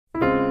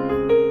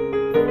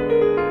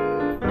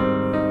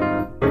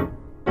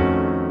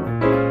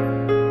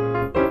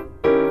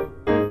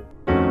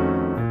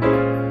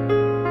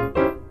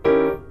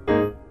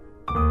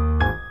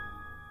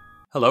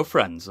Hello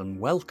friends and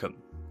welcome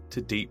to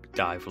Deep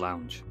Dive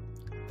Lounge,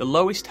 the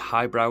lowest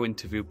highbrow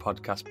interview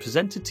podcast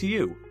presented to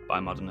you by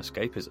Modern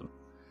Escapism.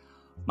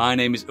 My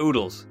name is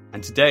Oodles,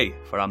 and today,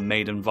 for our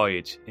maiden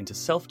voyage into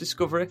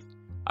self-discovery,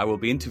 I will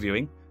be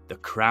interviewing the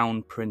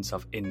Crown Prince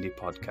of Indie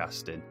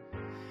podcasting.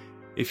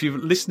 If you're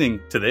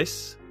listening to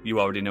this, you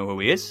already know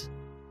who he is,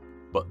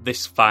 but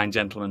this fine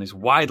gentleman is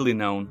widely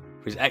known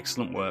for his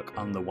excellent work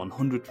on the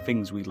 100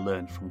 Things We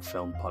Learned from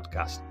Film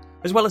podcast,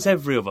 as well as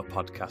every other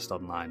podcast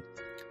online.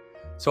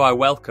 So I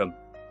welcome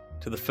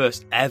to the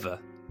first ever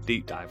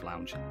Deep Dive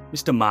Lounge,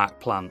 Mr.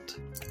 Mark Plant.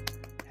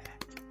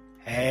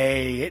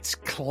 Hey, it's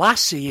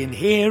classy in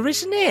here,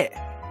 isn't it?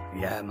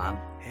 Yeah, man.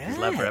 Yeah. There's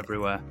leather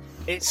everywhere.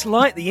 It's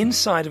like the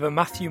inside of a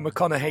Matthew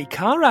McConaughey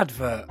car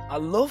advert. I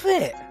love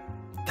it.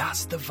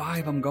 That's the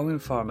vibe I'm going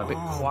for. I'm a bit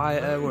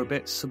quieter, man. We're a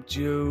bit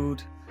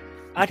subdued.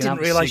 I didn't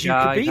realise you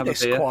could be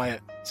this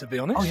quiet, to be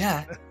honest. Oh,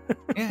 yeah.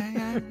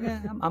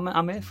 Yeah.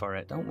 I'm here for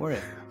it, don't worry.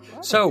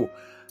 So,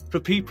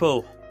 for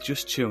people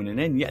just tuning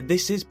in, yeah,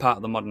 this is part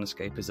of the Modern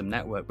Escapism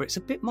Network, but it's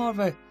a bit more of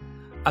a,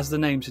 as the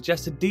name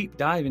suggests, a deep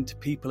dive into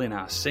people in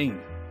our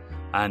scene.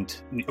 And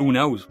who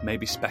knows,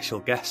 maybe special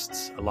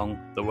guests along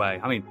the way.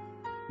 I mean,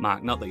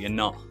 Mark, not that you're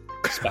not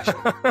special,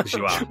 because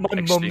you are.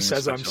 My mum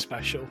says I'm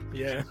special,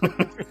 yeah.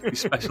 You're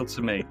special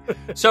to me.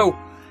 So,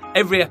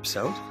 every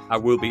episode, I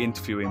will be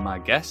interviewing my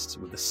guests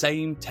with the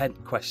same 10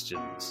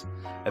 questions.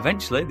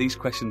 Eventually, these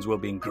questions will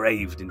be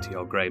engraved into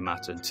your grey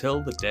matter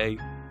until the day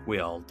we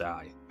all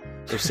die.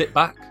 So sit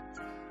back,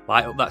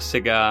 light up that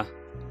cigar,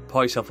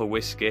 pour yourself a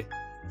whiskey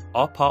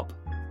or pop,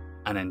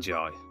 and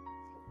enjoy.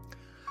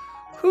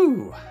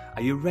 Whew,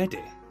 are you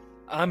ready?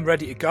 I'm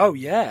ready to go,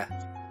 yeah.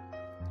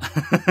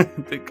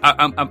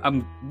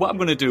 What I'm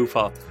going to do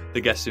for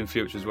the guests in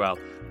future as well,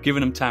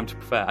 giving them time to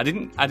prepare. I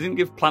didn't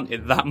give Planty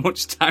that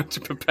much time to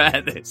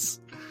prepare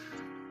this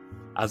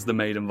as the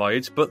maiden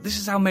voyage, but this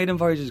is how maiden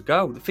voyages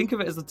go. Think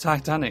of it as the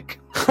Titanic.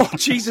 Oh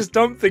Jesus!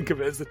 Don't think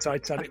of it as the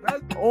Titanic.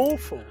 That's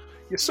awful.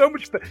 You're so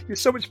much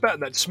better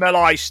than that. Smell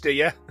ice, do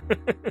you?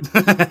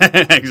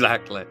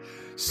 Exactly.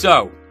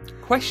 So,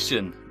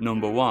 question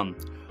number 1: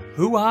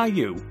 who are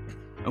you,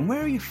 and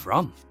where are you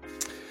from?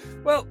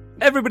 Well,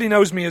 everybody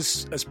knows me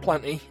as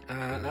Planty.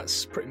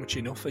 That's pretty much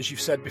enough. As you've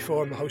said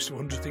before, I'm the host of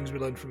 100 Things We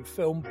Learned from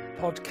Film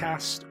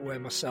podcast, where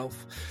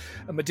myself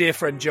and my dear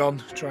friend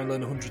John try and learn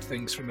 100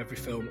 things from every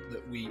film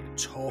that we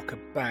talk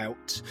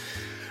about.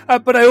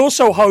 But I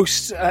also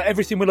host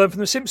Everything We Learned from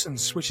The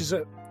Simpsons, which is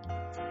a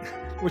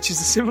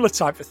similar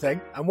type of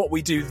thing. And what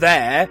we do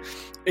there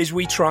is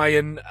we try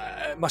and,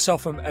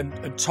 myself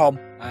and Tom,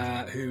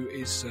 who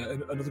is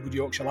another good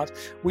Yorkshire lad,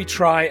 we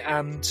try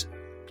and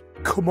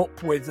come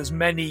up with as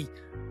many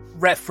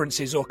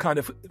references or kind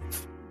of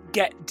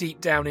get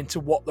deep down into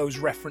what those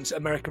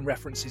American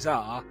references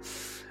are.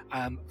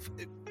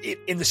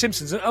 In The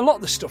Simpsons, a lot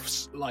of the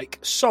stuff's like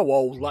so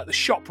old, like the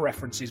shop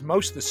references,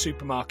 most of the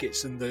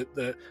supermarkets and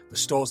the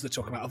stores they're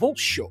talking about have all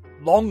shut,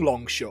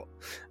 long shut.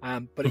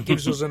 But it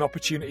gives us an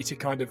opportunity to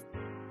kind of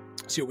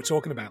see what we're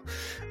talking about.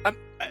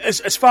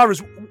 As far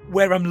as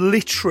where I'm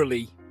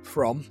literally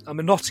from, I'm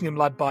a Nottingham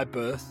lad by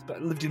birth, but I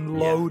lived in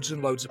loads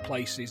and loads of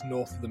places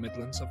north of the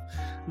Midlands.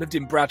 I've lived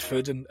in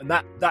Bradford, and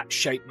that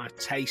shaped my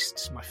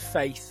tastes, my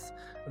faith,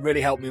 and really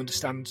helped me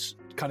understand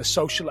kind of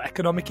social,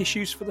 economic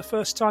issues for the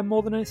first time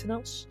more than anything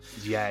else.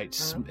 Yeah,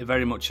 it's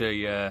very much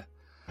a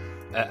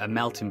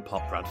melting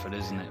pot, Bradford,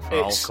 isn't it,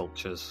 for all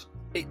cultures?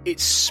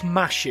 It's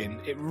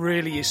smashing. It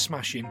really is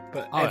smashing.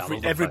 But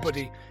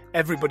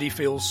everybody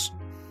feels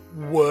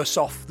worse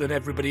off than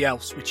everybody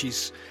else, which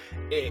is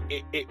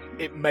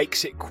it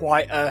makes it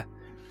quite a.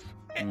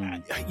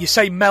 You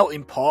say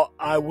melting pot,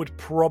 I would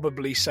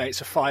probably say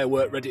it's a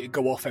firework ready to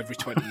go off every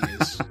 20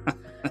 years.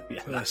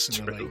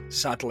 Personally,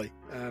 sadly.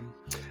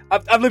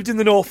 I've lived in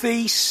the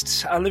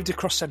northeast, I lived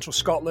across central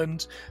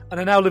Scotland, and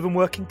I now live and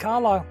work in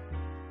Carlisle.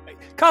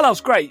 Carlisle's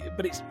great,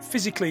 but it's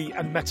physically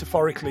and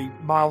metaphorically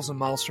miles and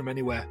miles from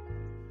anywhere.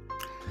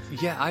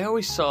 Yeah, I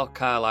always saw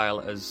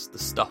Carlisle as the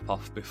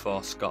stop-off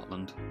before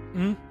Scotland.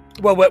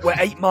 Well, we're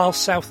 8 miles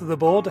south of the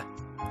border.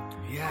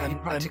 Yeah, you're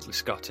practically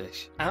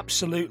Scottish.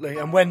 Absolutely.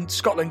 And when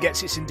Scotland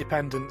gets its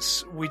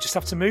independence, we just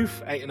have to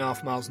move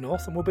 8.5 miles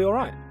north and we'll be all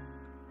right.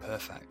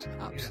 Perfect.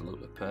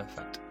 Absolutely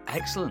perfect.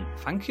 Excellent.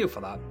 Thank you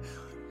for that.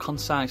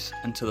 Concise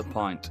and to the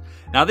point.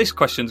 Now, this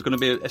question is going to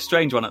be a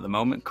strange one at the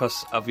moment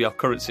because of your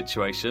current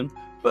situation,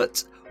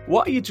 but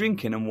what are you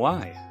drinking and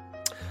why?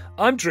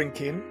 I'm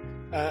drinking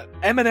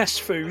M&S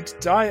Food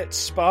Diet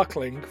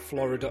Sparkling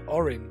Florida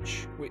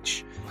Orange,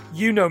 which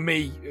you know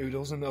me,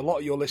 Oodles, and a lot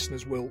of your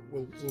listeners will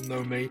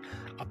know me.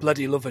 I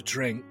bloody love a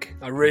drink.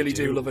 I really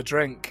do love a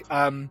drink.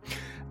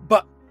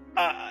 But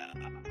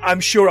I'm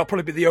sure I'll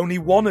probably be the only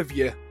one of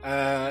you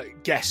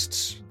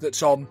guests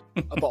that's on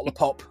a bottle of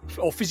pop,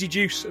 or fizzy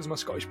juice, as my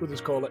Scottish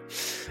brothers call it.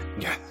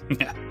 Yeah.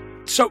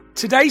 So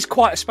today's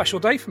quite a special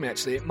day for me,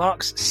 actually. It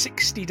marks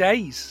 60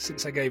 days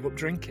since I gave up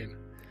drinking.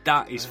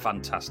 That is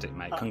fantastic,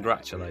 mate.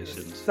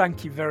 Congratulations.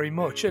 Thank you very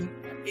much. And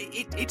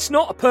it's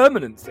not a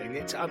permanent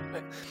thing.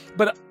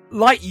 But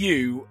like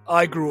you,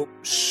 I grew up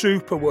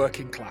super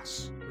working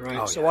class, right?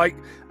 Oh, so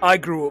I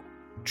grew up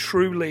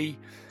truly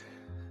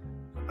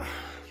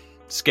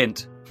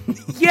skint.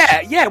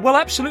 yeah. Well,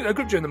 absolutely. I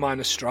grew up during the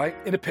miners' strike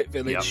in a pit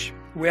village. Yep.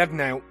 We had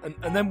an out,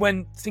 and then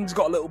when things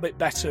got a little bit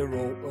better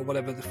or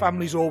whatever, the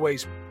family's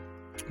always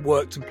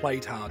worked and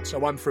played hard.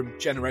 So I'm from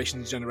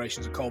generations and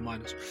generations of coal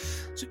miners.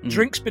 So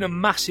drink's been a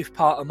massive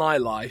part of my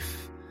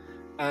life,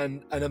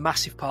 and a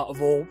massive part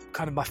of all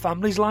kind of my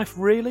family's life,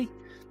 really.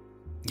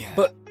 Yeah.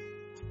 But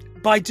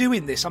by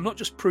doing this, I'm not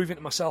just proving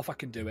to myself I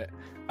can do it.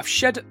 I've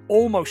shed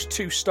almost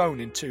 2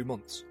 stone in 2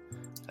 months.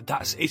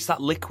 It's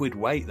that liquid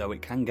weight though.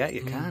 It can get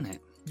you, can't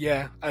it?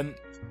 Yeah, and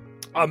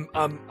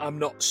I'm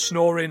not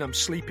snoring. I'm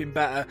sleeping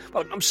better.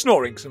 Well, I'm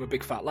snoring because I'm a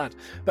big fat lad,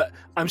 but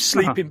I'm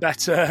sleeping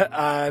better.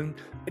 And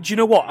do you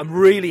know what? I'm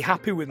really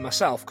happy with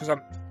myself because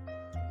I'm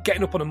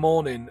getting up in the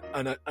morning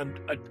and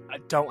I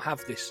don't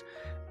have this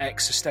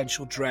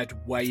existential dread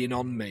weighing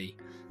on me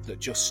that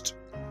just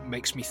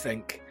makes me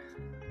think,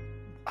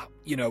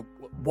 you know,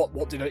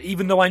 what did I?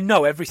 Even though I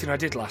know everything I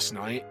did last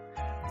night,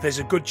 there's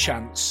a good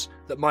chance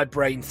that my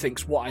brain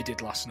thinks what I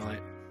did last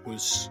night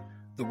was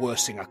the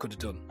worst thing I could have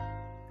done.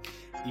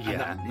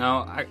 Yeah,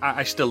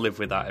 I still live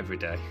with that every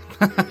day.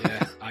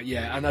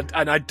 yeah,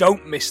 and I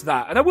don't miss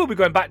that, and I will be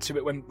going back to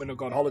it when I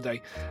go on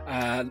holiday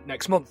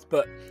next month.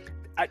 But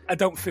I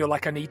don't feel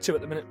like I need to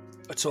at the minute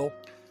at all.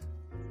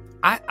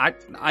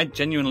 I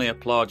genuinely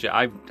applaud you.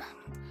 I've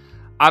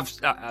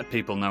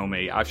people know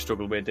me. I've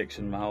struggled with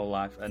addiction my whole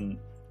life, and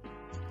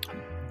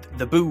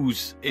the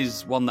booze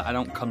is one that I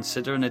don't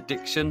consider an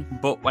addiction.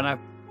 But when I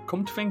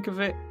come to think of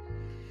it,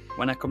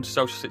 when I come to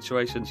social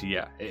situations,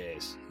 yeah, it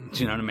is. Do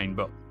you know what I mean?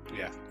 But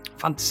yeah,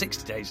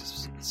 60 days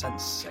is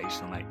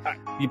sensational, mate.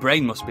 Your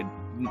brain must be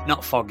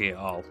not foggy at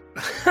all.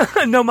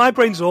 No, my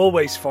brain's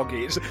always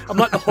foggy. I'm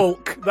like the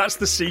Hulk. That's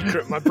the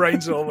secret. My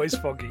brain's always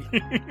foggy.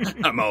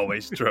 I'm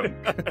always drunk.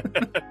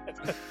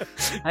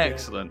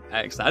 Excellent.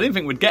 I didn't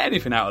think we'd get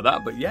anything out of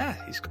that, but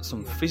yeah, he's got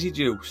some fizzy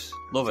juice.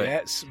 Love it.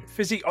 Yeah,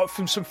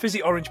 some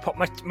fizzy orange pop.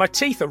 My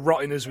teeth are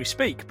rotting as we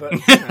speak, but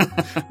you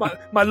know,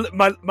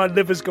 my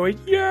liver's going,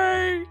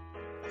 yay!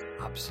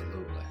 Absolutely.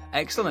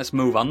 Excellent. Let's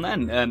move on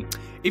then.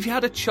 If you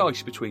had a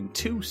choice between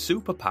 2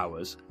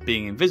 superpowers,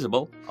 being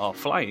invisible or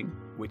flying,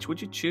 which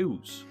would you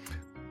choose?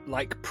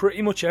 Like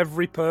pretty much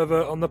every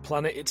pervert on the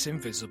planet, it's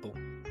invisible.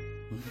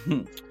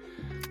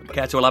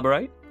 Care to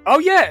elaborate? Oh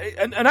yeah,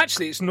 and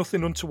actually it's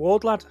nothing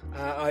untoward, lad.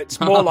 It's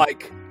more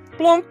like,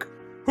 Blanc,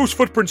 whose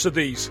footprints are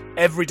these?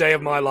 Every day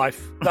of my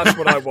life. That's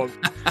what I want.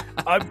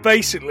 I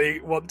basically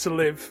want to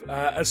live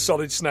as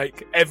Solid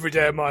Snake every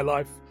day of my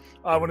life.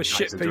 I want to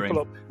shit people dream.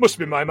 up. Must have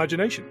been my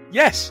imagination.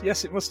 Yes,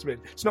 it must have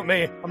been. It's not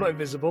me. I'm not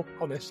invisible,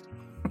 honest.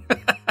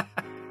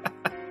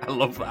 I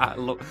love that.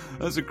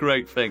 That's a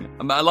great thing.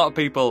 A lot of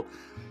people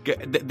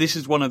this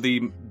is one of the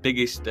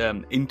biggest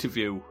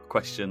interview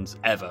questions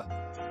ever.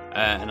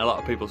 And a lot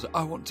of people say,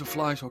 I want to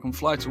fly so I can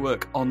fly to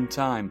work on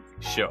time.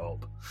 Shut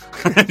up.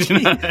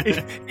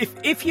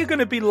 if you're going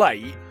to be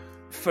late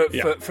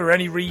for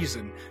any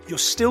reason, you're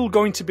still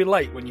going to be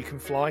late when you can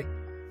fly.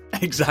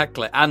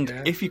 Exactly. And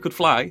if you could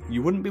fly,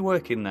 you wouldn't be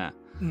working there.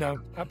 No,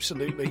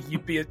 absolutely.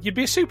 You'd be a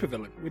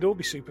supervillain. We'd all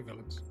be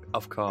supervillains.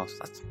 Of course.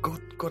 That's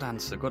good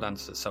answer. Good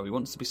answer. So he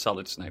wants to be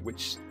Solid Snake,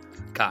 which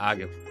can't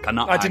argue.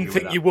 I didn't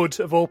think you would,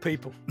 of all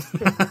people.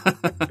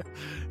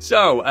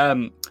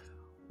 So,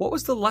 what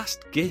was the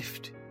last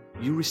gift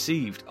you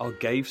received or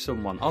gave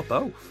someone, or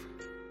both?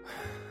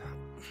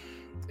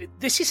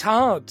 This is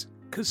hard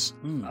because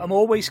I'm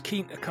always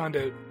keen to kind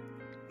of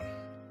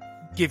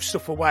give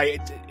stuff away.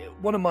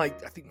 One of my,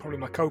 I think probably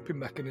my coping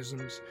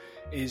mechanisms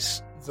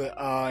is that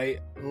I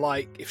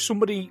like,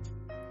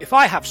 if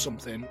I have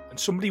something and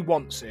somebody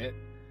wants it,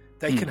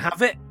 they can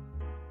have it.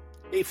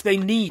 If they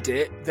need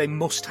it, they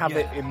must have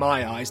it in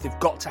my eyes. They've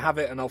got to have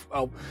it, and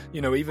I'll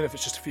even if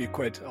it's just a few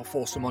quid, I'll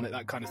force them on it,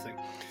 that kind of thing.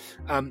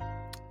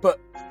 But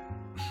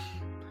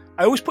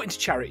I always put into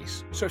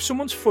charities. So if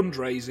someone's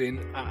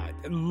fundraising, I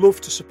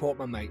love to support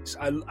my mates.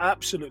 I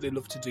absolutely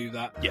love to do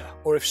that. Yeah.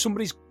 Or if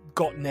somebody's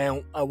gotten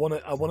out, I want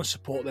to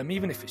support them,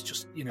 even if it's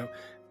just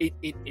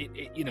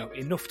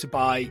enough to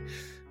buy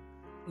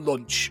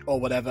lunch or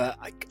whatever.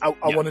 I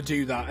want to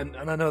do that, and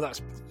I know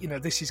that's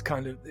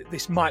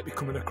this might be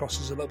coming across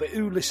as a little bit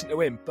listen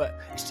to him, but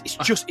it's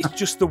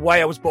just the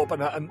way I was brought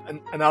up,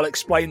 and I'll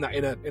explain that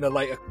in a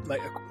later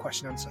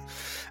question answer.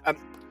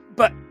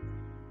 But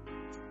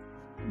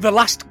the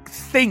last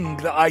thing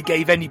that I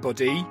gave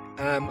anybody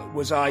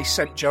was I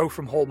sent Joe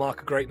from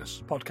Hallmark of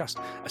Greatness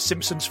podcast a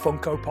Simpsons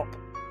Funko Pop.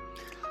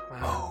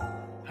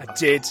 I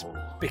did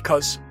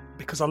because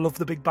I love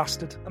the big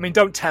bastard. I mean,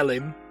 don't tell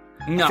him.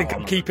 No, I think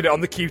I'm keeping it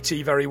on the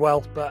QT very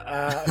well, but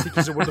I think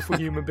he's a wonderful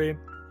human being.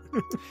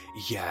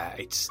 Yeah,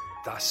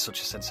 that's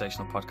such a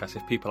sensational podcast.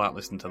 If people aren't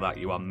listening to that,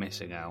 you are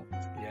missing out.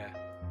 Yeah.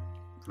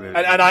 Really.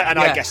 And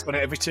I guest on it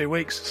every 2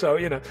 weeks, so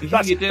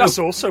that's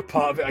also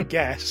part of it, I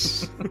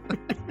guess.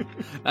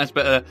 Nice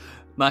bit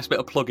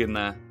of plug in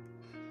there.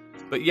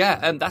 But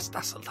yeah,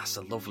 that's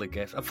a lovely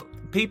gift.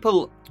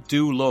 People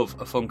do love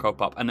a Funko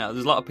Pop, and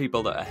there's a lot of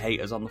people that are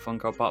haters on the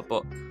Funko Pop,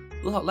 but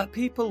look, let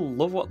people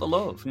love what they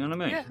love. You know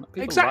what I mean?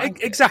 Yeah,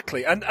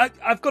 exactly. And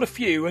I've got a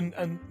few,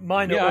 and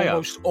mine are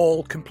almost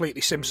all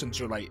completely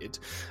Simpsons related.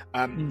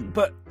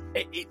 But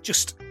it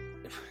just,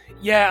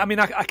 I mean,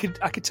 I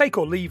could take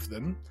or leave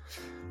them,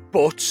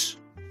 but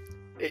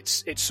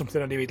it's something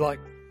I knew he'd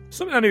like.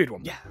 Something I knew he'd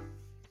want. Yeah,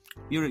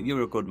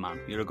 you're a good man.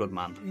 You're a good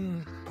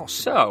man.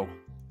 Possible.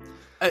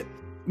 So,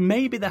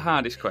 maybe the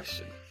hardest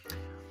question: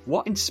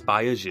 what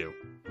inspires you?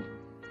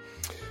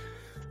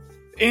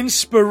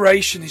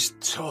 Inspiration is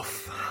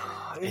tough.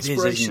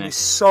 Inspiration is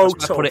so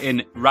tough. I put it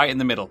in right in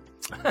the middle.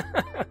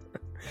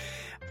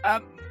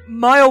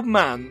 My old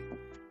man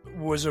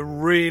was a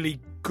really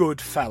good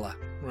fella,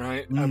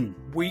 right?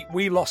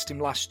 We lost him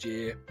last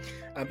year.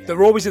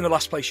 They're always in the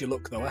last place you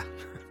look, though.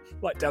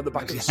 Like down the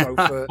back of the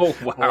sofa,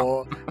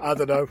 or I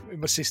don't know.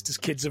 My sister's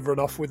kids have run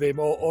off with him,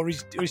 or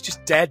he's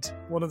just dead.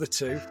 One of the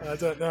two. I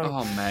don't know.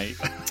 Oh, mate.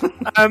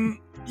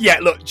 Yeah,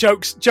 look.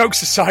 Jokes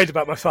aside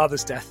about my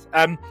father's death.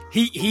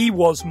 He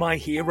was my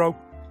hero.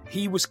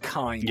 He was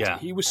kind. Yeah.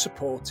 He was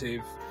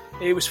supportive.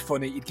 It was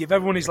funny. He'd give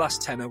everyone his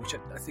last tenner, which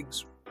I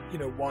think's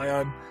why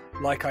I'm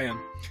like I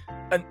am.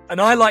 And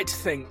I like to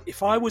think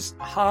if I was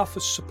half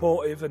as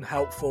supportive and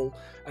helpful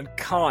and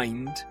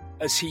kind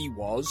as he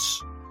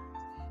was,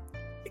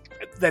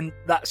 then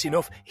that's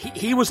enough.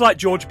 He was like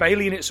George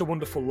Bailey in It's a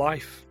Wonderful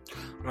Life,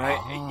 right?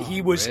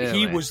 He was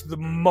the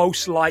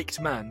most liked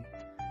man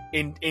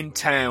in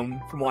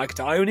town, from what I could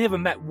tell. I only ever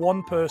met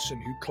one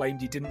person who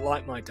claimed he didn't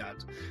like my dad,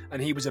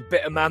 and he was a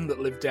bitter man that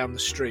lived down the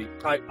street.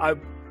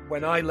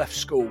 When I left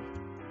school,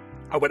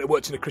 I went and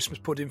worked in a Christmas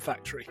pudding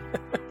factory,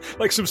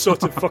 like some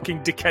sort of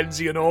fucking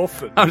Dickensian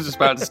orphan. I was just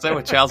about to say,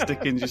 with Charles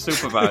Dickens, your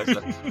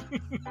supervisor.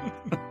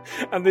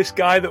 And this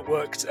guy that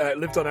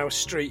lived on our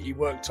street, he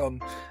worked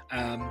on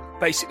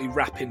basically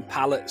wrapping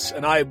pallets,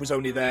 and I was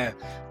only there,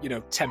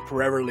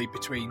 temporarily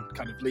between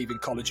kind of leaving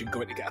college and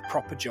going to get a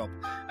proper job.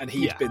 And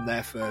he'd been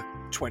there for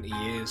 20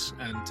 years,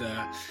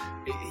 and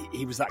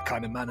he was that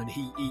kind of man. And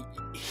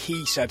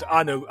he said,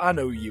 "I know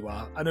who you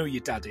are. I know who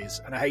your dad is,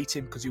 and I hate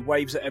him because he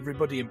waves at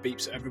everybody and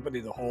beeps at everybody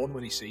the horn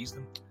when he sees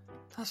them."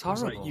 That's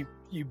horrible. Like,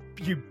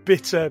 you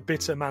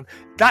bitter man.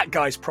 That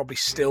guy's probably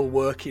still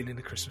working in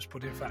a Christmas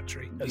pudding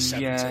factory at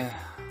 70. Yeah.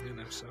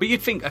 So. But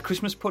you'd think a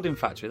Christmas pudding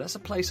factory, that's a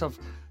place of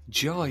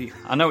joy.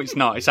 I know it's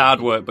not, it's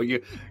hard work, but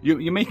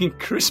you're making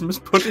Christmas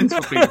puddings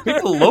for people.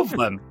 People love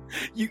them.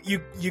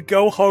 You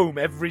go home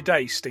every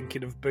day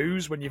stinking of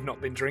booze when you've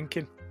not been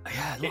drinking.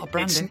 Yeah, a lot of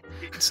brandy.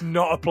 It's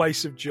not a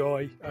place of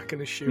joy, I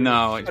can assure you.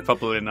 No, it's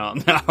probably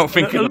not. Now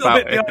thinking about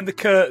it. A little bit behind the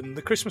curtain,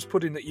 the Christmas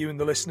pudding that you and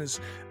the listeners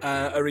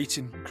are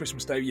eating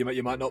Christmas Day, you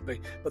might not be,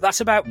 but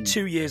that's about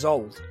 2 years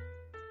old.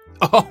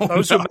 Oh,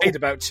 those were made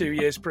about 2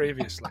 years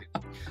previously.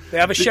 They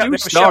have a shelf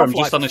life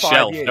just on a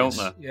shelf, don't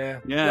they? Yeah,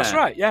 that's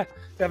right. Yeah,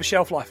 they have a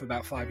shelf life of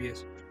about 5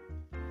 years.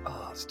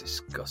 Oh, that's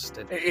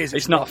disgusting. It is.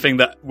 It's not a thing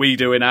that we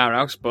do in our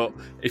house, but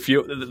if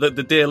you,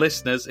 the dear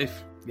listeners,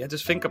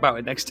 just think about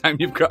it next time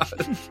you've got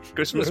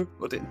Christmas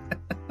pudding.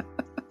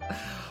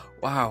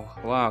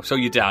 Wow. So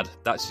your dad,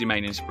 that's your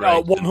main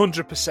inspiration.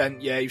 100%.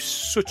 Yeah, he's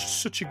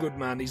such a good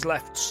man. He's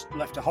left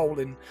a hole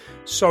in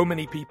so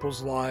many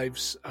people's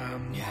lives.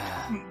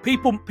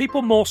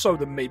 People more so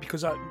than me,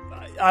 because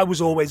I was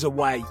always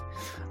away,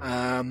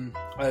 and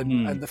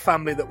the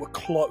family that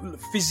were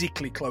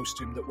physically close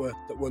to him, that were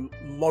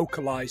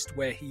localized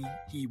where he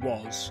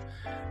was.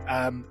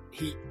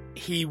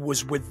 He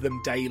was with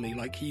them daily.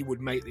 Like, he would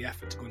make the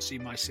effort to go and see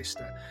my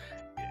sister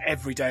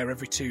every day or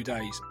every 2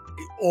 days,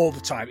 all the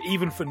time,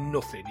 even for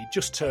nothing. He'd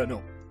just turn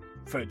up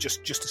for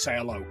just to say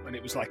hello, and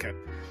it was like a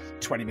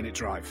 20-minute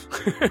drive.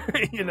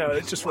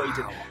 It's just what he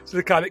did. So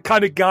the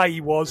kind of guy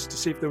he was, to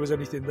see if there was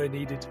anything they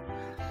needed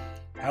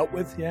help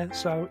with. Yeah.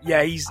 So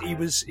yeah, he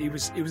was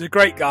a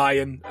great guy,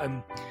 and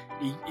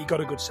he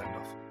got a good send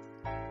off.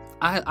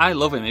 I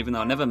love him, even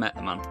though I never met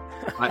the man.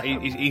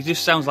 He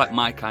just sounds like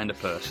my kind of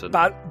person.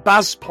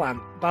 Baz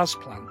Plant.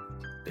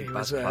 He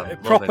was a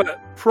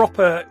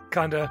proper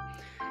kind of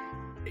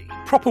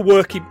proper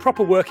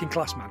working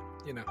class man.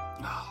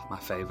 Oh, my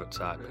favourite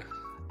type.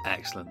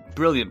 Excellent,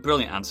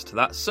 brilliant answer to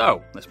that.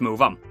 So let's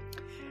move on.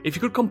 If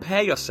you could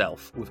compare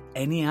yourself with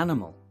any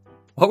animal,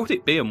 what would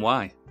it be and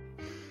why?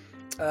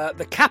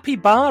 The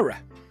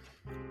capybara.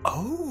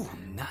 Oh,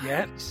 nice.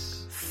 Yeah.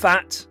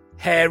 Fat,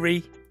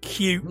 hairy,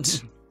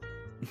 cute.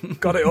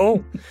 Got it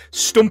all.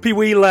 Stumpy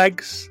wee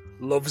legs.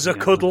 Loves a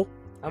cuddle.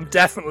 I'm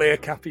definitely a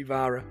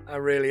capybara. I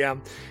really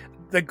am.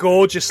 They're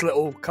gorgeous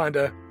little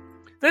they're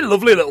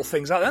lovely little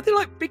things, aren't they? They're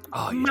like big,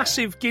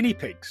 massive guinea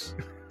pigs.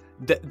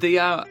 They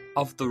are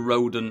of the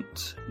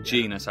rodent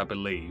genus, I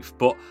believe.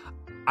 But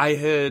I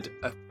heard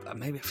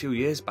maybe a few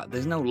years back,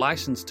 there's no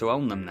license to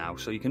own them now,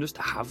 so you can just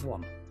have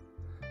one.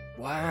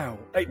 Wow.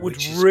 It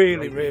would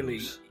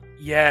really...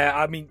 Yeah,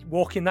 I mean,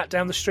 walking that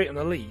down the street on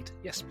a lead,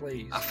 yes,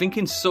 please. I think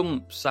in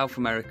some South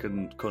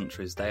American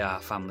countries they are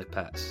family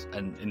pets,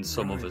 and in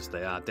some others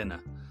they are dinner.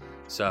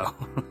 So,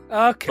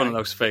 okay. One of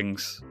those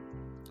things.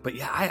 But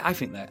yeah, I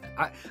think that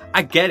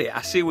I get it.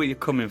 I see where you're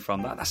coming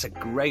from. That's a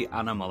great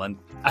animal, and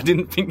I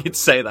didn't think you'd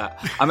say that.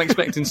 I'm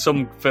expecting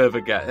some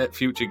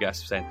future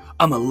guests saying,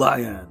 "I'm a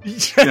lion."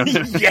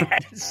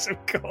 Yes,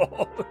 of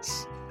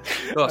course.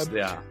 Of course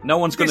they are. No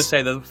one's going to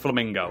say the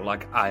flamingo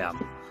like I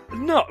am.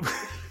 No.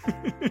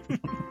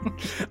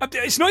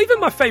 It's not even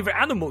my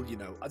favourite animal, you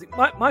know. I think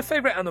my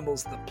favourite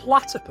animal's the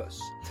platypus.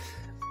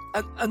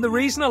 And the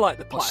reason I like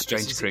the platypus,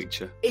 strange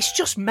creature. It's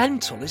just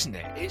mental, isn't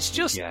it? It's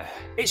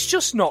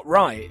just not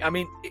right. I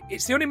mean,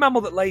 it's the only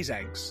mammal that lays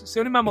eggs. It's the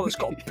only mammal that's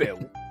got a bill,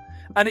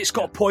 and it's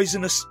got a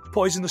poisonous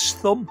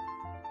thumb.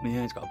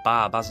 Yeah, it's got a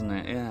barb, hasn't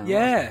it?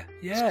 Yeah.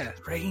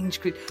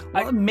 Strange creature.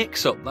 What a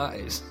mix-up that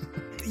is.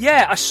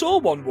 Yeah, I saw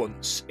one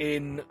once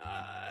in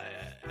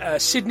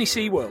Sydney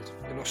SeaWorld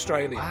in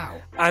Australia.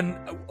 Wow. And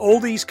all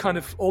these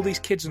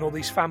kids and all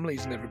these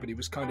families and everybody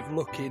was kind of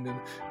looking and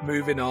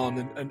moving on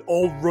and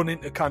all running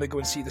to kind of go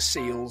and see the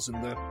seals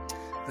and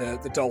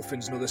the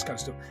dolphins and all this kind of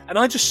stuff. And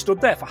I just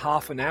stood there for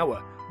half an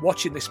hour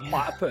watching this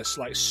platypus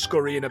like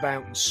scurrying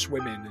about and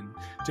swimming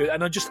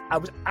and I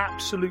was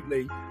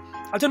absolutely,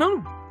 I don't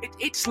know,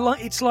 it's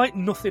like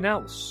nothing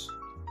else.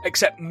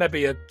 Except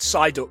maybe a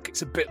Psyduck.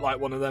 It's a bit like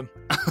one of them.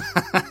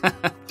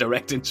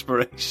 Direct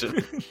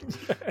inspiration.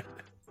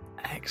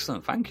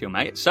 Excellent, thank you,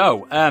 mate.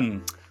 So,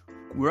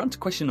 we're on to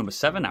question number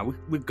 7 now.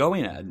 We're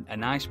going at a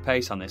nice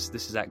pace on this.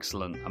 This is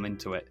excellent. I'm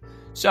into it.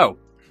 So,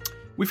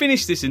 we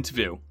finish this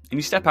interview, and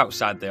you step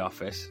outside the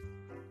office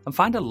and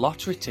find a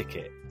lottery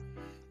ticket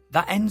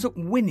that ends up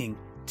winning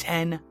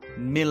 £10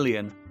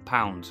 million.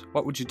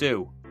 What would you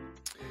do?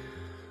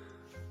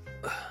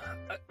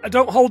 I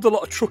don't hold a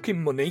lot of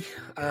trucking money.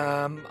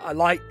 I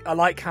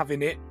like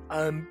having it.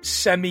 I'm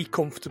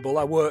semi-comfortable.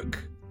 I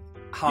work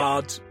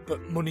hard,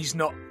 but money's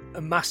not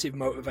a massive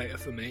motivator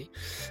for me.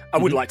 I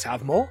would like to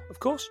have more, of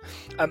course.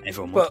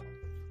 Everyone would. But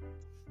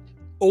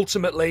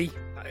ultimately,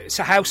 it's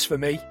a house for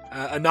me.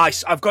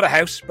 I've got a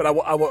house, but I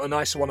want a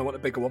nicer one. I want a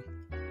bigger one.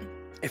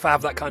 If I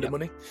have that kind of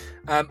money.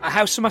 A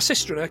house for my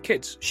sister and her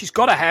kids. She's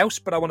got a house,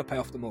 but I want to pay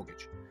off the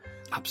mortgage.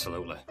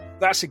 Absolutely.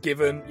 That's a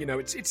given. You know,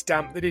 it's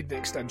damp. They need an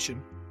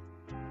extension.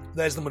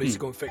 There's the money to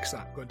go and fix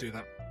that. Go and do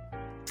that.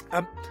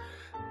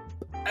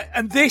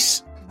 And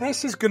this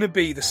is going to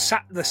be the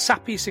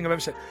sappiest thing I've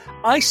ever said.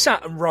 When I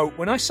sat and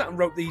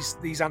wrote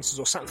these answers,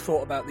 or sat and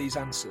thought about these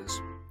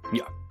answers.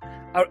 Yeah.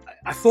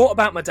 I thought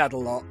about my dad a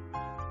lot.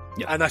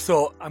 Yeah. And I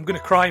thought, I'm going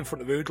to cry in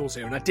front of Oodles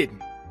here, and I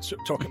didn't.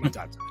 Talking about my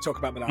dad. Talk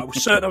about my dad. I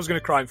was certain I was going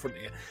to cry in front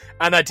of you,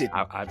 and I didn't.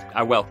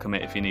 I welcome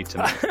it if you need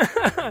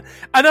to.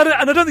 and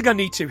I don't think I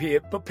need to here,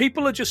 but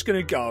people are just going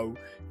to go,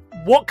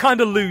 what kind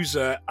of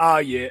loser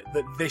are you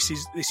that this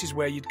is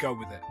where you'd go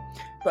with it?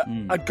 But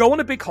I'd go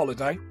on a big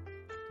holiday,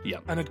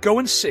 and I'd go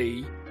and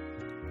see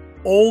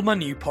all my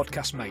new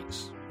podcast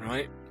mates,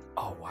 right?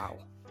 Oh, wow.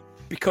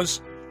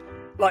 Because,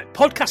 like,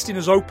 podcasting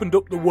has opened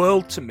up the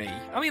world to me.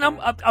 I mean,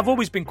 I've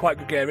always been quite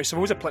gregarious. I've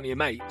always had plenty of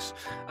mates,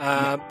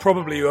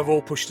 probably who have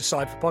all pushed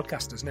aside for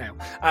podcasters now.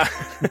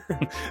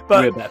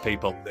 But we're better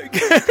people.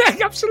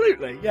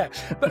 Absolutely, yeah.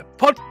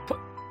 But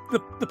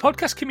the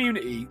podcast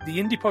community, the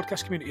indie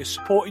podcast community, has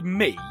supported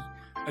me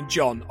and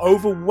John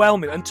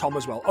overwhelmingly, and Tom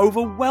as well,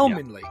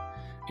 overwhelmingly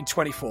in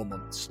 24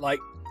 months. Like,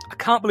 I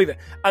can't believe it.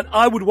 And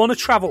I would want to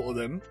travel to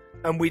them,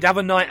 and I'd have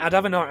a night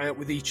out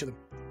with each of them.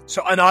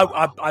 So, and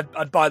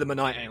I'd buy them a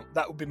night out.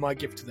 That would be my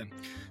gift to them.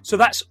 So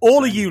that's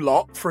all of you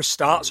lot for a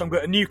start. So I'm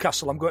going to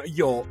Newcastle, I'm going to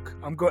York,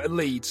 I'm going to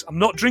Leeds. I'm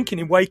not drinking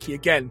in Wakey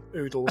again,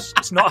 Oodles.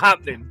 It's not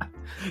happening.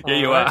 Yeah,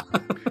 you are.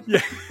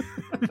 Yeah.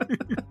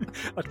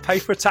 I'd pay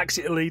for a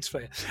taxi to Leeds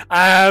for you.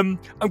 I'm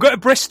going to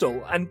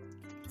Bristol and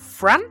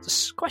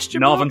France?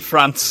 Northern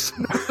France.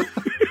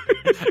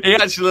 He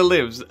actually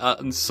lives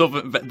in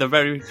the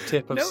very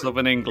tip of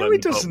southern England. No, he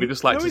doesn't. We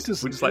just like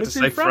to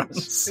say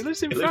France. He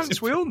lives in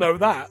France. We all know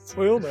that.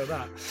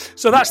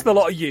 So that's the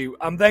lot of you.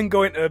 I'm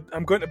going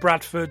to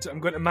Bradford. I'm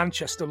going to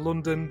Manchester,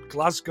 London,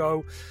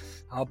 Glasgow,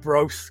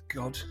 Arbroath.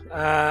 God.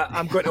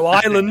 I'm going to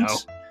Ireland.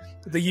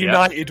 The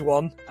United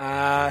one,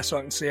 so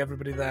I can see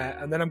everybody there.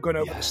 And then I'm going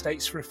over to the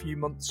States for a few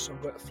months. So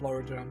I'm going to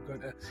Florida, I'm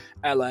going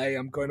to LA,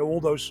 I'm going to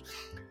all those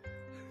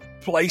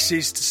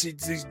places to see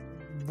these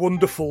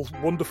wonderful,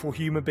 wonderful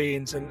human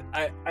beings. And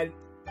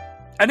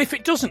if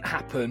it doesn't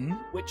happen,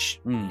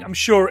 which I'm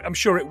sure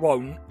it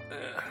won't,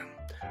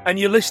 and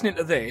you're listening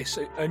to this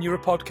and you're a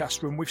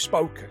podcaster and we've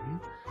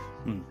spoken,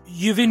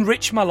 you've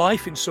enriched my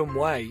life in some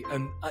way.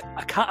 And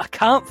I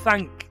can't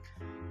thank you.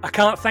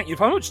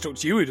 I'm not just talking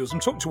to you, Oodles. I'm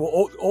talking to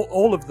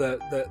all of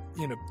the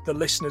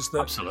listeners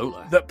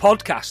that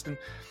podcast. And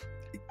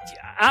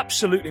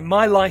absolutely,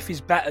 my life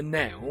is better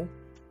now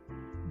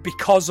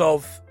because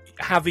of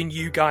having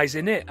you guys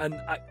in it. And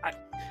I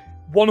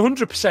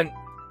 100%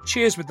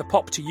 cheers with the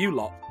pop to you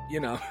lot. You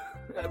know,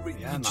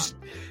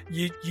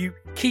 you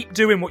keep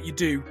doing what you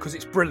do because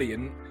it's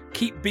brilliant.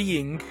 Keep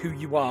being who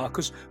you are,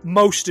 because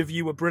most of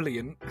you are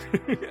brilliant,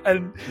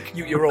 and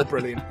you're all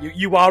brilliant.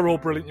 You are all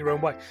brilliant in your own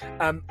way,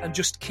 and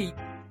just keep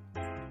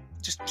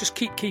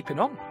keeping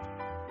on.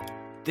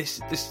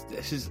 This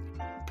is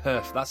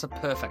perfect. That's a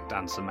perfect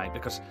answer, mate.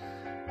 Because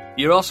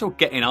you're also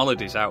getting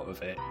holidays out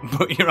of it,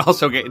 but you're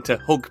also getting to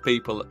hug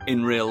people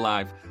in real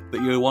life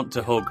that you want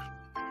to hug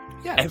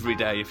every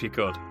day if you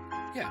could.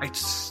 Yeah,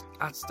 that's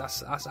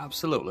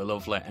absolutely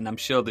lovely, and I'm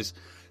sure there's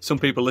some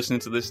people listening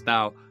to this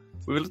now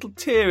with a little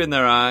tear in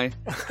their eye,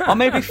 or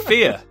maybe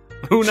fear.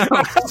 Who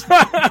knows?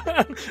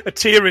 A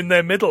tear in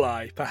their middle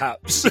eye,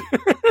 perhaps.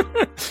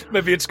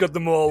 Maybe it's got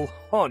them all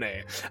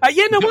horny.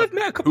 I've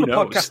met a couple of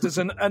podcasters,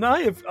 and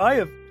I've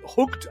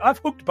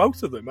hugged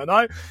both of them, and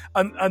I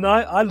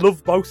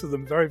love both of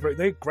them very, very.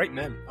 They're great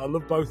men. I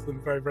love both of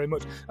them very, very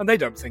much, and they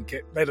don't think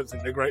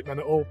they're great men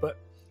at all, but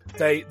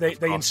they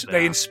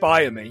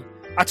inspire me.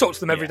 I talk to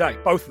them every day,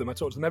 both of them. I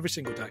talk to them every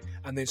single day,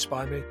 and they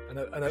inspire me, and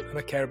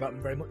I care about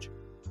them very much.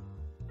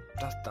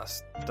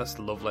 That's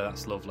lovely.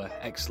 That's lovely.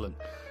 Excellent.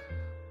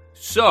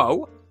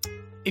 So,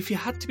 if you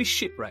had to be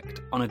shipwrecked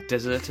on a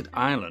deserted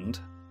island,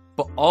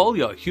 but all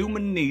your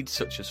human needs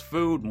such as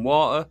food and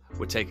water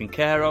were taken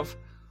care of,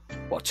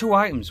 what 2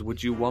 items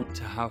would you want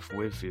to have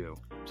with you?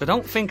 So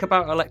don't think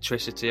about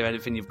electricity or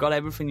anything. You've got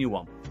everything you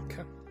want.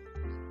 Okay.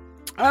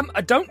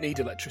 I don't need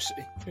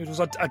electricity.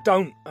 I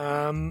don't.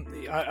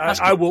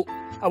 I will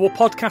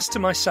podcast to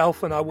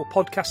myself, and I will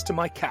podcast to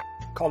my cat,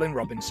 Colin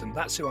Robinson.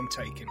 That's who I'm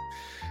taking.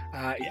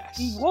 Yes.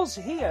 He was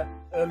here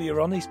earlier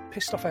on. He's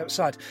pissed off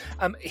outside.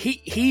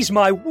 He's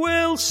my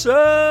Wilson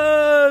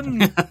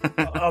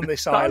on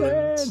this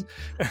island.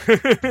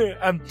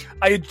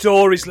 I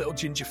adore his little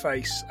ginger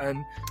face,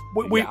 and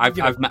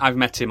I've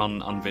met him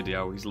on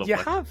video. He's lovely.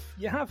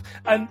 You have,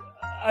 and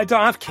I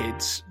don't have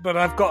kids, but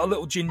I've got a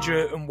little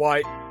ginger and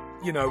white,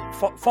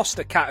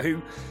 foster cat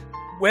who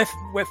we're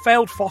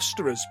failed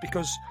fosterers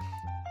because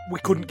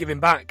we couldn't give him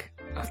back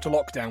after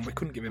lockdown. We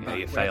couldn't give him back.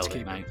 You failed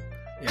it, mate.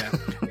 Yeah,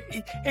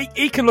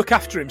 he can look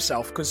after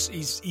himself because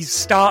he's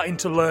starting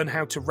to learn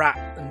how to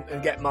rat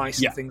and get mice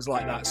and things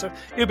like that. So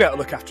he'll be able to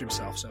look after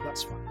himself. So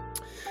that's fine.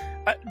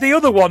 The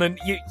other one, and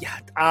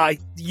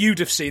you'd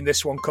have seen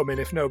this one coming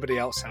if nobody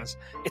else has.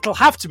 It'll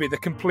have to be the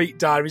complete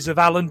diaries of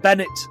Alan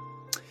Bennett.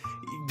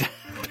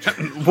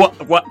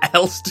 What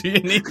else do you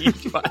need?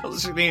 What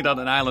else do you need on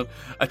an island?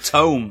 A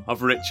tome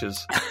of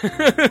riches.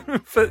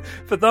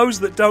 For those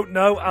that don't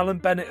know, Alan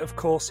Bennett, of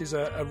course, is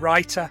a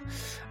writer,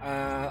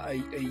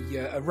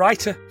 a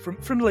writer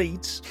from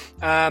Leeds.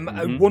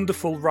 A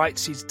wonderful,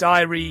 writes his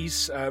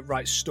diaries,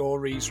 writes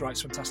stories,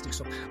 writes fantastic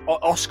stuff.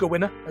 Oscar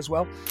winner as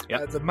well.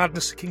 The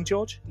Madness of King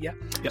George. Yeah.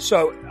 Yep.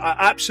 So I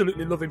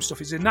absolutely love him stuff.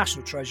 He's a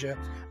national treasure,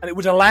 and it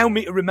would allow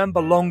me to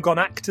remember long gone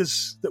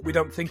actors that we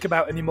don't think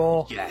about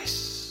anymore.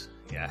 Yes.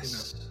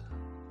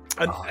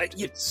 And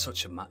it's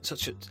such a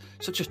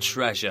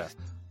treasure.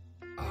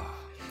 Oh.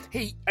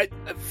 He,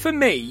 for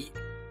me,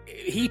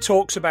 he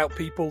talks about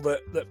people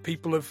that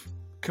people have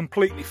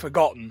completely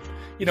forgotten.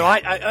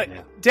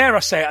 I dare I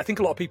say it, I think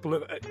a lot of people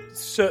are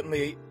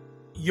certainly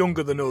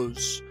younger than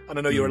us, and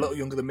I know you're a little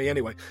younger than me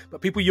anyway, but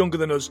people younger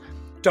than us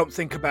don't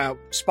think about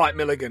Spike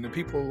Milligan, and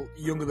people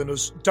younger than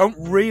us don't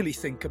really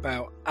think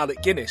about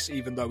Alec Guinness,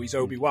 even though he's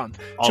Obi-Wan.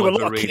 To a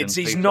lot of kids,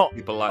 he's not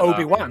like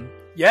Obi-Wan.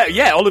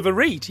 Yeah, Oliver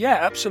Reed. Yeah,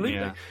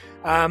 absolutely.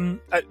 Yeah.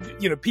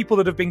 People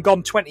that have been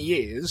gone 20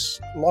 years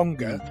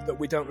longer that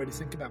we don't really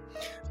think about.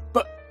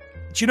 But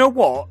do you know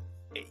what?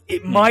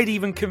 It might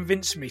even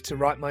convince me to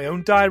write my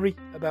own diary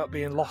about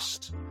being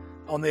lost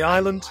on the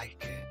island. I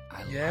like it.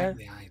 I like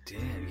the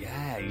idea.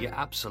 Yeah,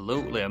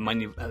 absolutely. And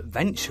when you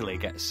eventually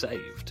get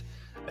saved,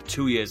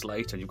 2 years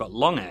later, you've got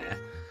long hair.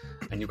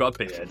 And you've got a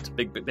beard,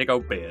 big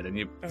old beard, and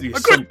a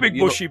great big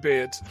bushy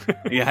beard.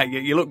 Yeah,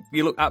 you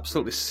look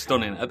absolutely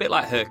stunning, a bit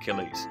like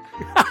Hercules.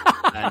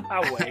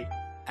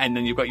 And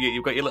then you've got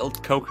your little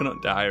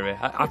coconut diary.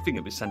 I think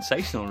it'd be a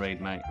sensational read,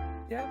 mate.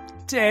 Yeah.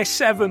 Day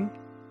 7.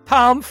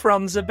 Palm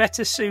fronds are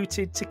better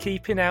suited to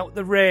keeping out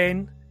the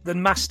rain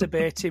than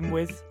masturbating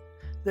with.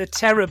 They're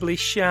terribly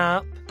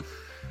sharp.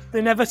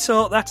 They never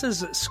taught that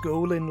us at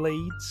school in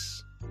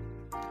Leeds.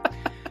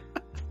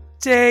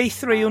 Day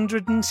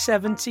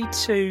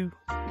 372.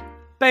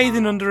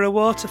 Bathing under a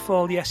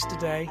waterfall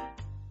yesterday.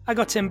 I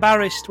got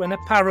embarrassed when a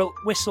parrot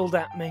whistled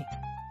at me.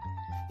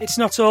 It's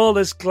not all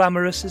as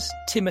glamorous as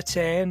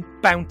Timotei and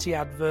Bounty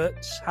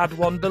adverts had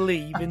one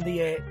believe in the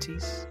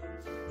 80s.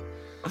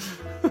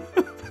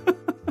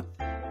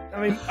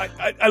 I mean,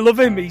 I love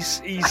him.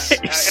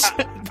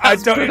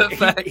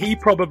 He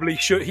probably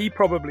should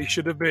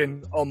have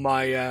been on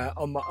my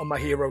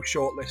hero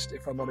shortlist,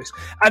 if I'm honest.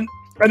 And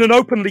an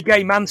openly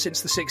gay man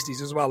since the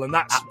 60s as well, and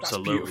that's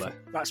beautiful.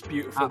 That's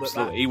beautiful.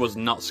 Absolutely, he was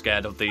not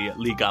scared of the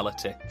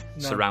legality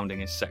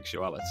surrounding his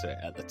sexuality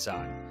at the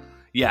time.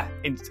 Yeah,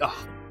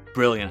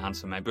 brilliant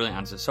answer, mate. Brilliant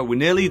answer. So we're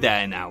nearly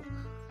there now.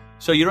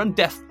 So you're on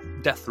death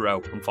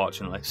row,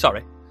 unfortunately.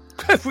 Sorry.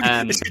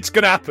 It's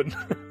going to happen.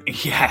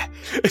 Yeah,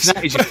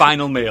 that is your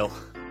final meal.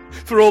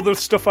 For all the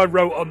stuff I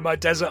wrote on my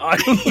desert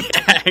island.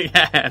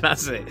 yeah,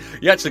 that's it.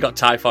 You actually got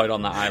typhoid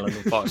on that island,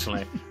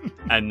 unfortunately.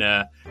 And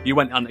you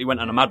went on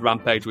a mad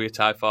rampage with your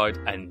typhoid,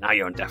 and now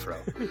you're on death row.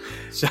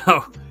 So,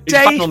 it's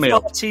Day final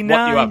meal. 49, what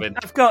are you having?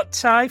 I've got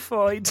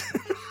typhoid.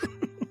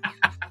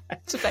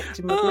 It's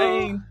affecting my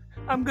brain.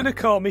 I'm going to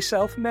call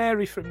myself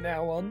Mary from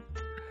now on.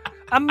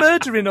 I'm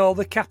murdering all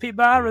the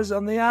capybaras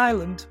on the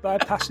island by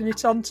passing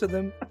it on to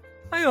them.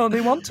 I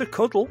only want to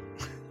cuddle.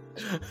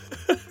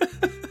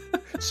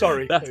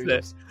 Sorry. That's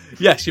it.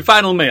 Yes, your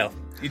final meal.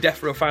 Your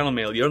Death Row final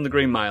meal. You're on the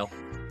Green Mile.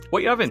 What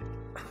are you having?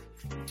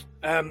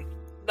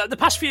 The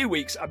past few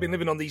weeks, I've been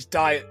living on these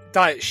diet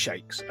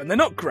shakes, and they're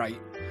not great.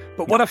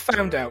 But what I've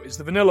found out is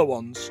the vanilla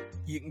ones,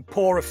 you can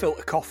pour a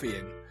filter coffee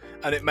in,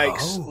 and it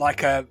makes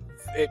like a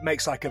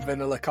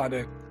vanilla kind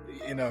of,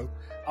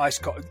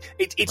 iced coffee.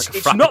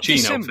 It's not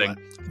dissimilar.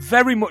 Thing.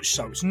 Very much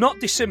so. It's not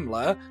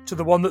dissimilar to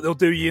the one that they'll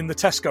do you in the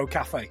Tesco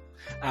cafe.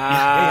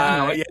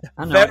 I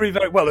know very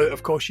well.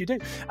 Of course you do.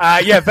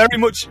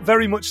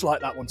 Very much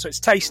like that one. So it's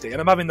tasty,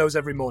 and I'm having those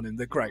every morning.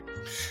 They're great.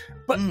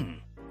 But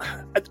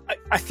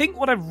I think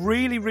what I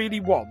really, really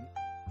want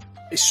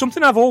is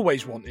something I've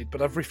always wanted,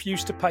 but I've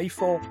refused to pay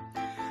for.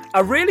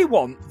 I really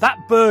want that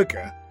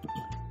burger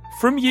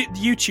from the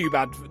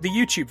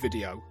YouTube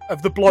video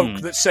of the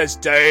bloke that says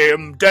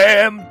 "damn,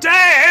 damn,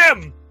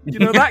 damn." You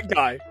know that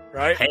guy,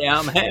 right?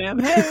 Ham.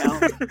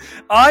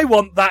 I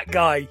want that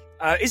guy.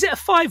 Is it a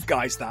Five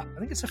Guys? That I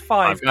think it's a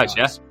Five Guys.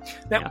 Yes.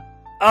 Now,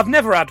 I've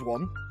never had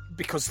one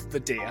because of the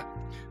deer.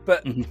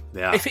 But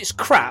if it's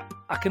crap,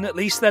 I can at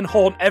least then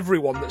haunt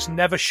everyone that's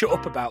never shut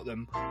up about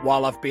them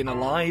while I've been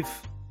alive.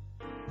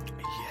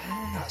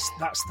 Yeah,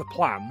 that's the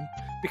plan.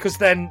 Because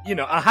then,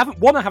 I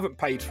haven't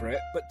paid for it,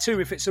 but two,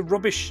 if it's a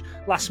rubbish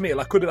last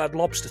meal, I could have had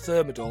lobster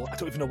thermidor. I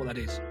don't even know what that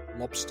is.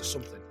 Lobster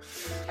something.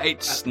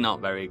 It's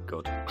not very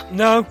good.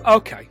 No?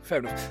 Okay, fair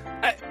enough.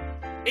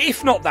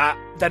 If not that,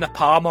 then a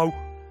Parmo.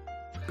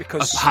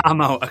 Because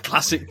a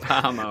classic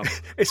Parmo.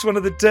 It's one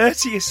of the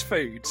dirtiest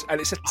foods,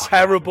 and it's a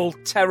terrible,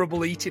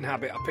 terrible eating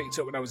habit I picked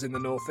up when I was in the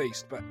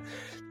northeast. But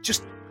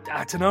just,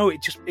 I don't know,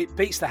 it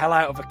beats the hell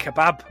out of a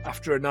kebab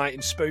after a night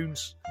in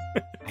spoons.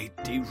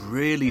 It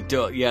really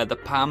does. Yeah, the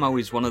Parmo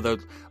is one of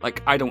those.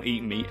 Like, I don't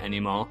eat meat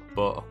anymore,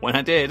 but when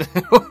I did,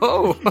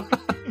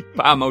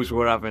 Parmos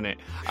were having it.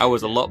 I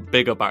was a lot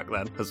bigger back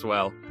then as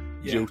well.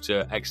 Yeah. Due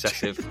to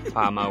excessive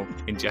Parmo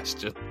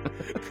ingestion.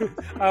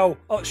 Oh,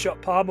 hot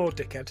shot Parmo,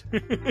 dickhead.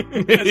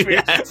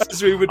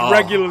 as we would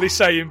regularly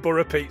say in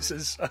Borough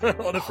Pizzas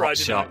on a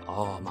Friday night.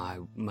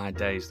 Oh, my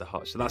days, the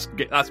hot shot.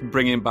 That's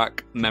bringing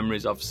back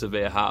memories of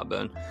severe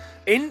heartburn.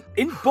 In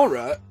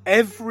Borough,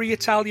 every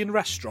Italian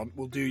restaurant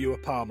will do you a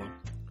Parmo.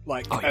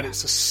 And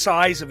it's the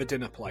size of a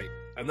dinner plate.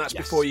 And that's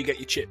before you get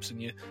your chips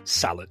and your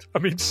salad. I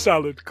mean,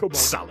 salad, come on.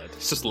 Salad.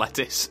 It's just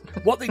lettuce.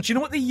 Do you know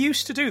what they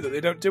used to do that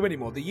they don't do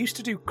anymore? They used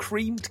to do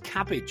creamed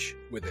cabbage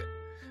with it,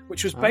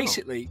 which was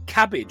basically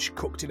cabbage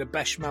cooked in a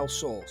bechamel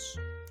sauce.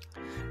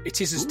 It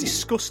is as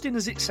disgusting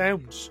as it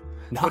sounds.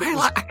 No,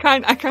 I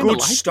kind of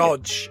like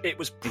stodge. It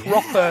was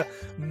proper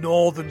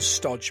northern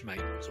stodge, mate.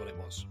 That's what it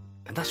was.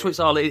 And that's what it's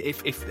all.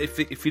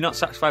 If you're not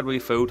satisfied with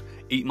your food,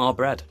 eat more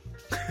bread.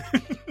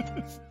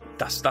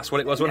 That's what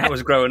it was when I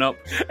was growing up.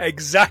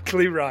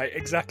 Exactly right.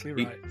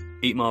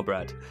 Eat more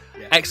bread.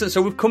 Yeah. Excellent.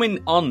 So we're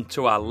coming on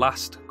to our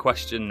last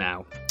question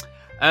now.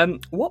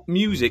 What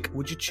music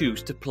would you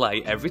choose to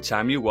play every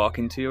time you walk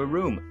into your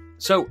room?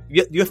 So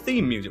your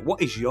theme music.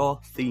 What is your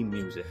theme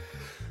music?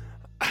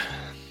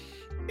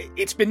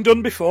 It's been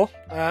done before.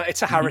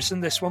 It's a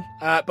Harrison, this one.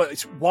 But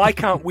it's Why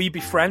Can't We Be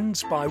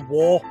Friends by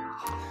War.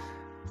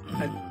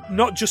 And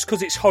not just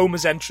because it's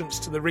Homer's entrance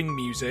to the ring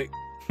music.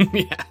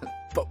 Yeah.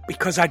 But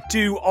because I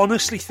do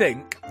honestly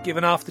think,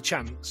 given half the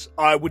chance,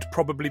 I would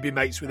probably be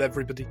mates with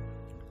everybody.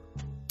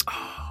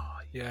 Oh,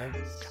 yeah.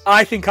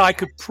 I think I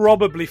could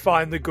probably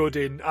find the good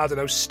in, I don't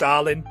know,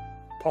 Stalin,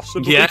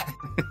 possibly. Yeah.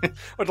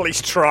 Or at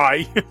least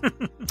try.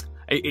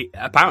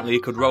 Apparently, he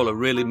could roll a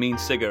really mean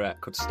cigarette,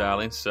 could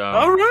Stalin? So.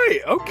 Oh, right,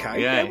 okay.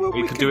 Yeah,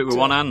 he could do it with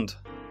one hand.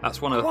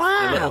 That's a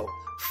little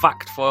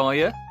fact for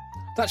you.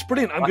 That's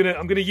brilliant. I'm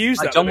gonna use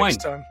that John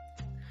next time.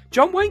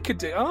 John Wayne could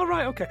do. Oh,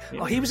 right, okay.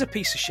 Yeah. Oh, he was a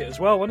piece of shit as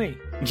well, wasn't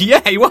he?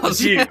 Yeah, he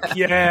was.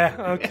 Yeah,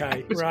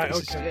 okay, right,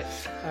 okay.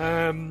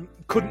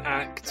 Couldn't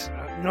act.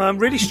 No, I'm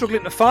really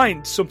struggling to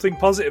find something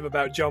positive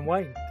about John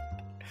Wayne.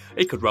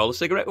 He could roll a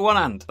cigarette with one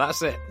hand.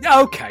 That's it.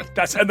 Okay,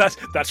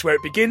 that's where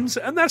it begins,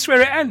 and that's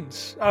where it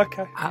ends.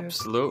 Okay,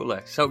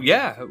 absolutely.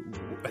 Yeah.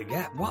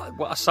 So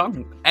what a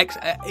song! Do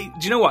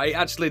you know what? It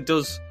actually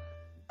does.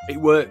 It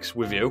works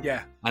with you.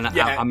 Yeah. And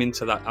I'm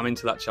into that. I'm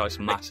into that choice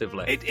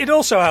massively. It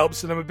also helps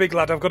that I'm a big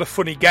lad. I've got a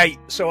funny gait,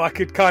 so I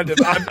could kind of.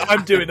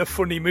 I'm doing a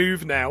funny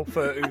move now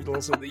for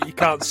Oodles that you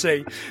can't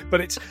see, but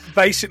it's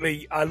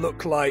basically I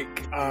look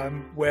like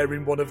I'm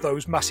wearing one of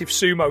those massive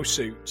sumo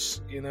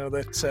suits. You know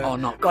that.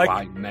 Not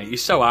quite, mate. You're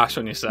so harsh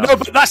on yourself. No,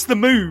 but that's the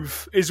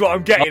move. Is what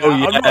I'm getting at.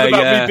 Yeah, I'm not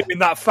about me being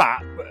that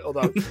fat,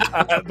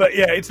 but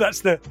yeah, that's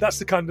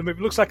the kind of move.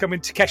 It looks like I'm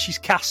in Takeshi's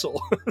Castle.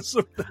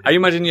 I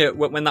imagine you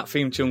when that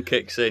theme tune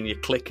kicks in, you're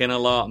clicking a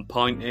lot and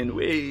pointing.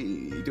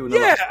 Doing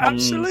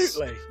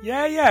absolutely.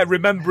 Yeah.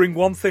 Remembering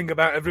one thing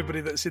about everybody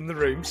that's in the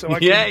room, so I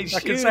can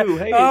say,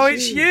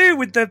 it's you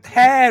with the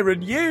hair,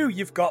 and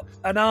you've got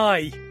an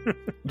eye.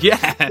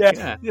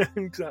 Yeah,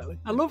 exactly.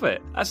 I love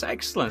it. That's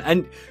excellent,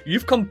 and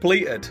you've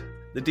completed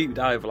the Deep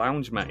Dive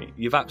Lounge, mate.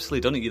 You've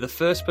absolutely done it. You're the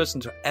first person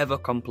to ever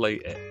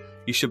complete it.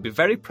 You should be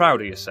very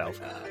proud of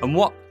yourself. And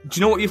do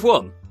you know what you've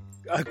won?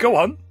 Go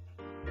on.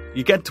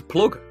 You get to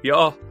plug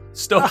your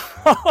stuff.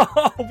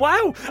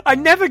 Wow. I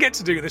never get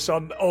to do this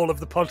on all of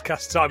the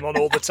podcasts I'm on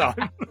all the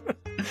time.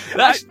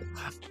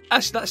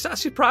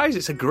 That's your prize.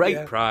 It's a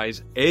great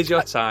prize. Here's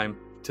your time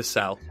to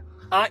sell.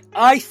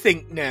 I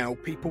think now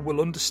people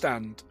will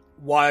understand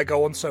why I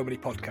go on so many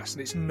podcasts,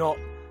 and it's not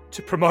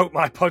to promote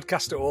my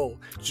podcast at all.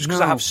 It's just because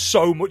I have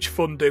so much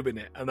fun doing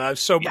it, and I have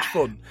so much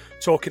fun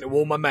talking to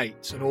all my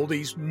mates and all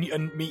these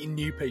and meeting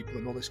new people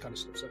and all this kind of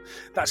stuff. So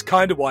that's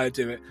kind of why I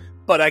do it.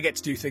 But I get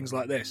to do things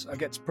like this. I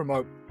get to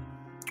promote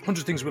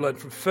 100 Things We Learned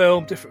from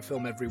Film, different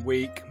film every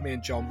week. Me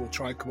and John will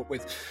try and come up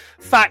with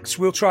facts.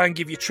 We'll try and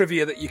give you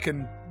trivia that you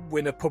can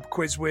win a pub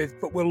quiz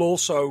with, but we'll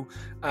also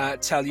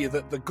tell you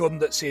that the gun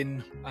that's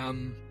in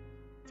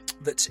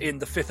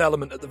The Fifth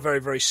Element at the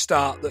very, very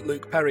start that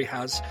Luke Perry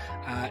has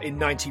in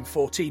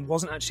 1914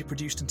 wasn't actually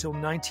produced until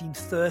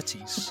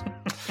 1930s.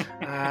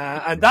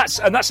 And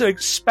that's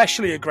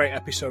especially a great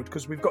episode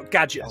because we've got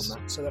Gadget on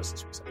that. So that's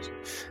this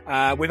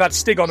episode. We've had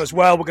Stig on as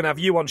well. We're going to have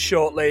you on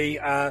shortly.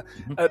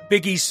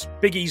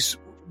 Biggie's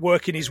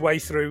working his way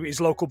through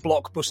his local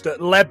blockbuster,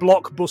 Le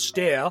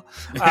Blockbuster,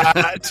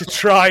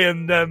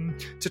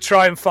 to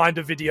try and find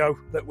a video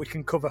that we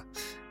can cover.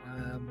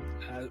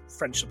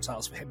 French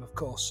subtitles for him, of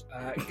course.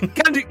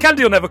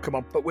 Candy will never come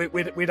on, but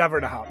we'd have her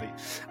in a heartbeat.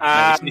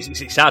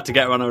 It's hard to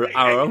get her on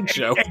our own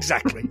show.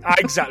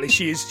 Exactly.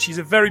 She's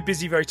a very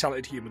busy, very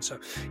talented human. So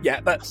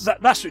yeah, but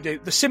that's what we do.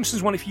 The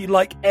Simpsons one. If you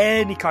like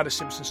any kind of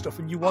Simpsons stuff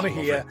and you want to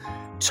hear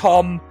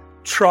Tom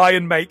try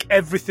and make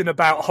everything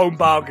about Home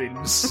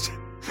Bargains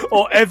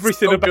or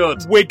everything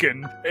about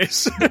Wigan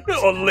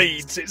or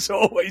Leeds, it's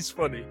always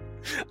funny.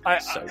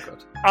 So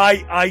good.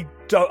 I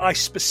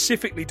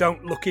specifically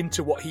don't look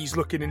into what he's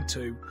looking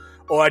into,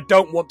 or I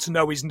don't want to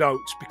know his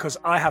notes because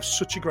I have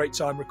such a great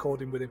time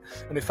recording with him.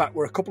 And in fact,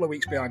 we're a couple of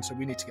weeks behind, so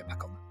we need to get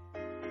back on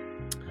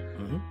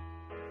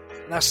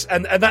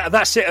that.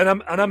 That's it.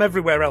 And I'm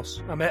everywhere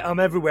else. I'm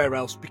everywhere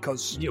else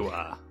because you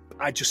are.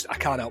 I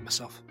can't help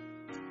myself.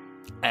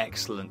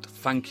 Excellent.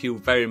 Thank you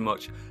very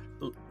much,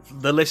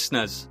 the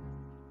listeners,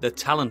 the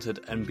talented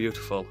and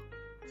beautiful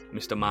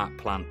Mr. Mark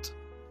Plant.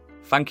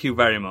 Thank you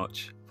very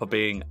much for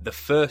being the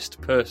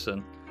first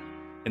person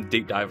in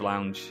Deep Dive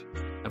Lounge.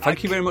 And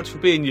thank you very much for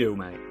being you,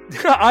 mate.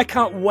 I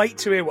can't wait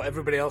to hear what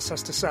everybody else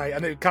has to say.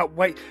 And I can't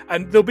wait.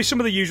 And there'll be some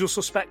of the usual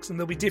suspects and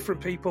there'll be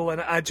different people. And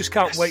I just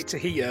can't wait to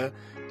hear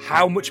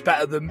how much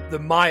better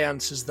than my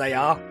answers they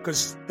are,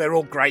 because they're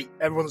all great.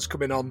 Everyone that's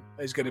coming on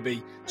is going to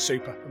be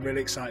super. I'm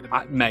really excited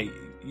about it. Mate,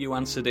 you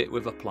answered it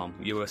with aplomb.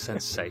 You were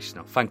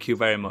sensational. Thank you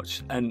very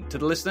much. And to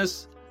the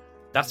listeners,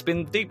 that's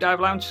been Deep Dive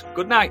Lounge.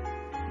 Good night.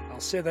 I'll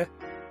see you there.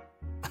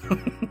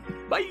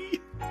 Bye.